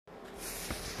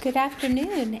Good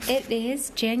afternoon. It is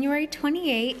January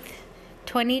 28th,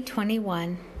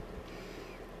 2021.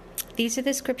 These are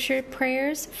the scripture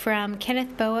prayers from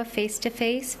Kenneth Boa Face to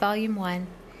Face, Volume 1.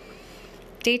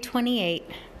 Day 28.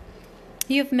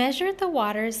 You have measured the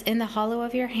waters in the hollow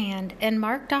of your hand and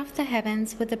marked off the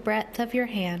heavens with the breadth of your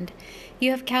hand. You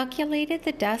have calculated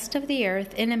the dust of the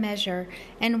earth in a measure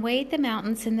and weighed the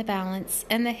mountains in the balance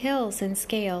and the hills in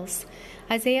scales.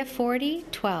 Isaiah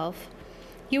 40:12.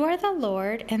 You are the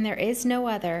Lord, and there is no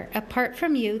other. Apart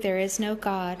from you, there is no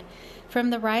God. From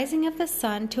the rising of the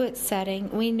sun to its setting,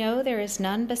 we know there is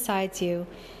none besides you.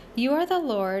 You are the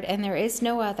Lord, and there is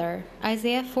no other.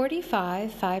 Isaiah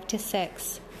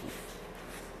 45:5-6.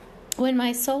 When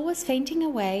my soul was fainting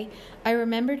away, I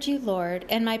remembered you, Lord,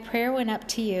 and my prayer went up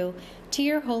to you, to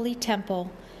your holy temple.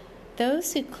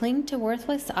 Those who cling to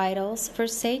worthless idols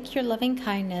forsake your loving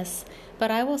kindness,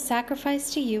 but I will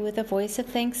sacrifice to you with a voice of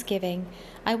thanksgiving.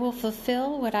 I will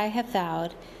fulfill what I have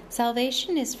vowed.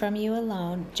 Salvation is from you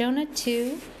alone. Jonah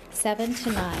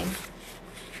 2:7-9.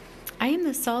 I am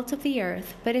the salt of the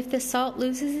earth, but if the salt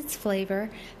loses its flavor,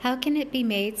 how can it be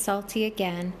made salty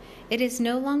again? It is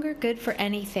no longer good for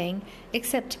anything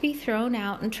except to be thrown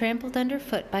out and trampled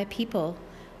underfoot by people.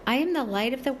 I am the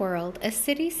light of the world. A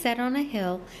city set on a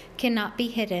hill cannot be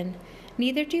hidden.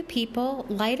 Neither do people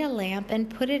light a lamp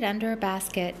and put it under a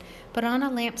basket, but on a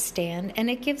lampstand, and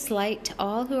it gives light to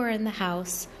all who are in the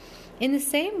house. In the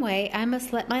same way, I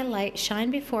must let my light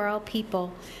shine before all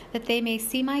people, that they may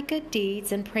see my good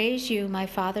deeds and praise you, my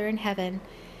Father in heaven.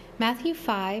 Matthew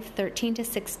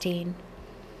 5:13-16.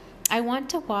 I want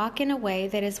to walk in a way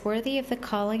that is worthy of the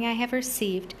calling I have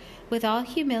received, with all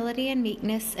humility and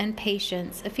meekness and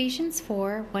patience. Ephesians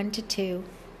 4:1-2.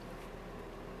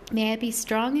 May I be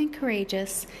strong and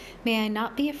courageous. May I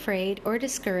not be afraid or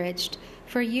discouraged,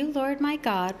 for you, Lord my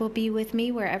God, will be with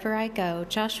me wherever I go.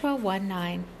 Joshua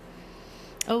 1:9.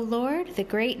 O Lord, the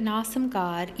great and awesome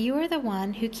God, you are the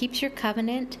one who keeps your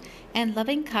covenant and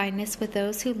loving kindness with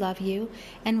those who love you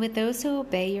and with those who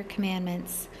obey your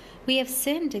commandments. We have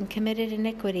sinned and committed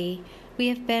iniquity. We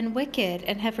have been wicked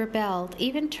and have rebelled,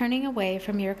 even turning away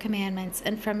from your commandments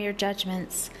and from your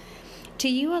judgments. To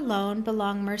you alone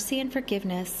belong mercy and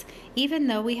forgiveness, even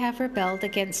though we have rebelled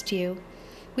against you.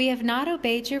 We have not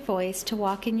obeyed your voice to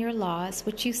walk in your laws,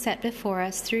 which you set before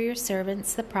us through your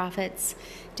servants, the prophets.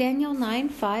 Daniel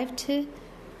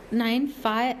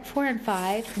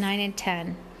 9:4-5, 9 and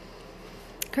 10.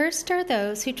 Cursed are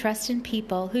those who trust in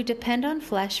people, who depend on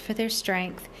flesh for their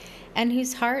strength, and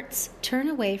whose hearts turn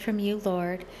away from you,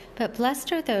 Lord. But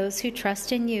blessed are those who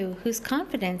trust in you, whose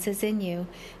confidence is in you.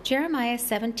 Jeremiah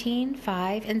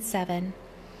 17:5-7.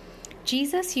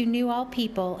 Jesus, you knew all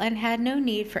people and had no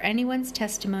need for anyone's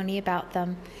testimony about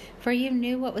them, for you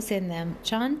knew what was in them.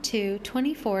 John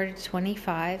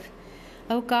 2:24-25.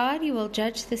 O God, you will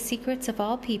judge the secrets of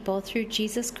all people through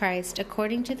Jesus Christ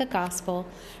according to the gospel.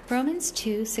 Romans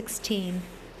 2:16.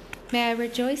 May I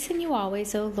rejoice in you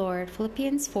always, O Lord.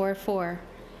 Philippians 4:4.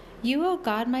 You, O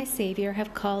God, my Savior,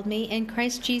 have called me, and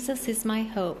Christ Jesus is my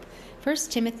hope.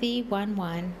 1 Timothy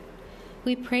 1:1.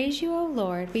 We praise you, O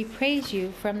Lord. We praise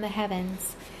you from the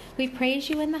heavens. We praise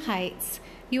you in the heights.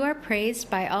 You are praised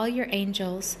by all your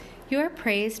angels. You are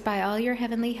praised by all your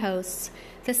heavenly hosts.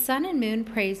 The sun and moon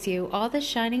praise you. All the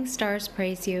shining stars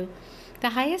praise you. The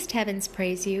highest heavens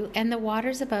praise you, and the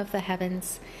waters above the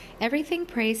heavens. Everything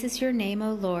praises your name,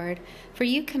 O Lord. For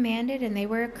you commanded, and they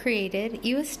were created.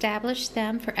 You established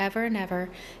them forever and ever.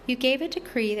 You gave a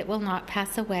decree that will not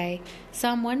pass away.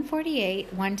 Psalm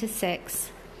 148,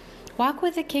 1-6. Walk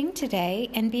with the King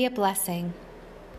today and be a blessing.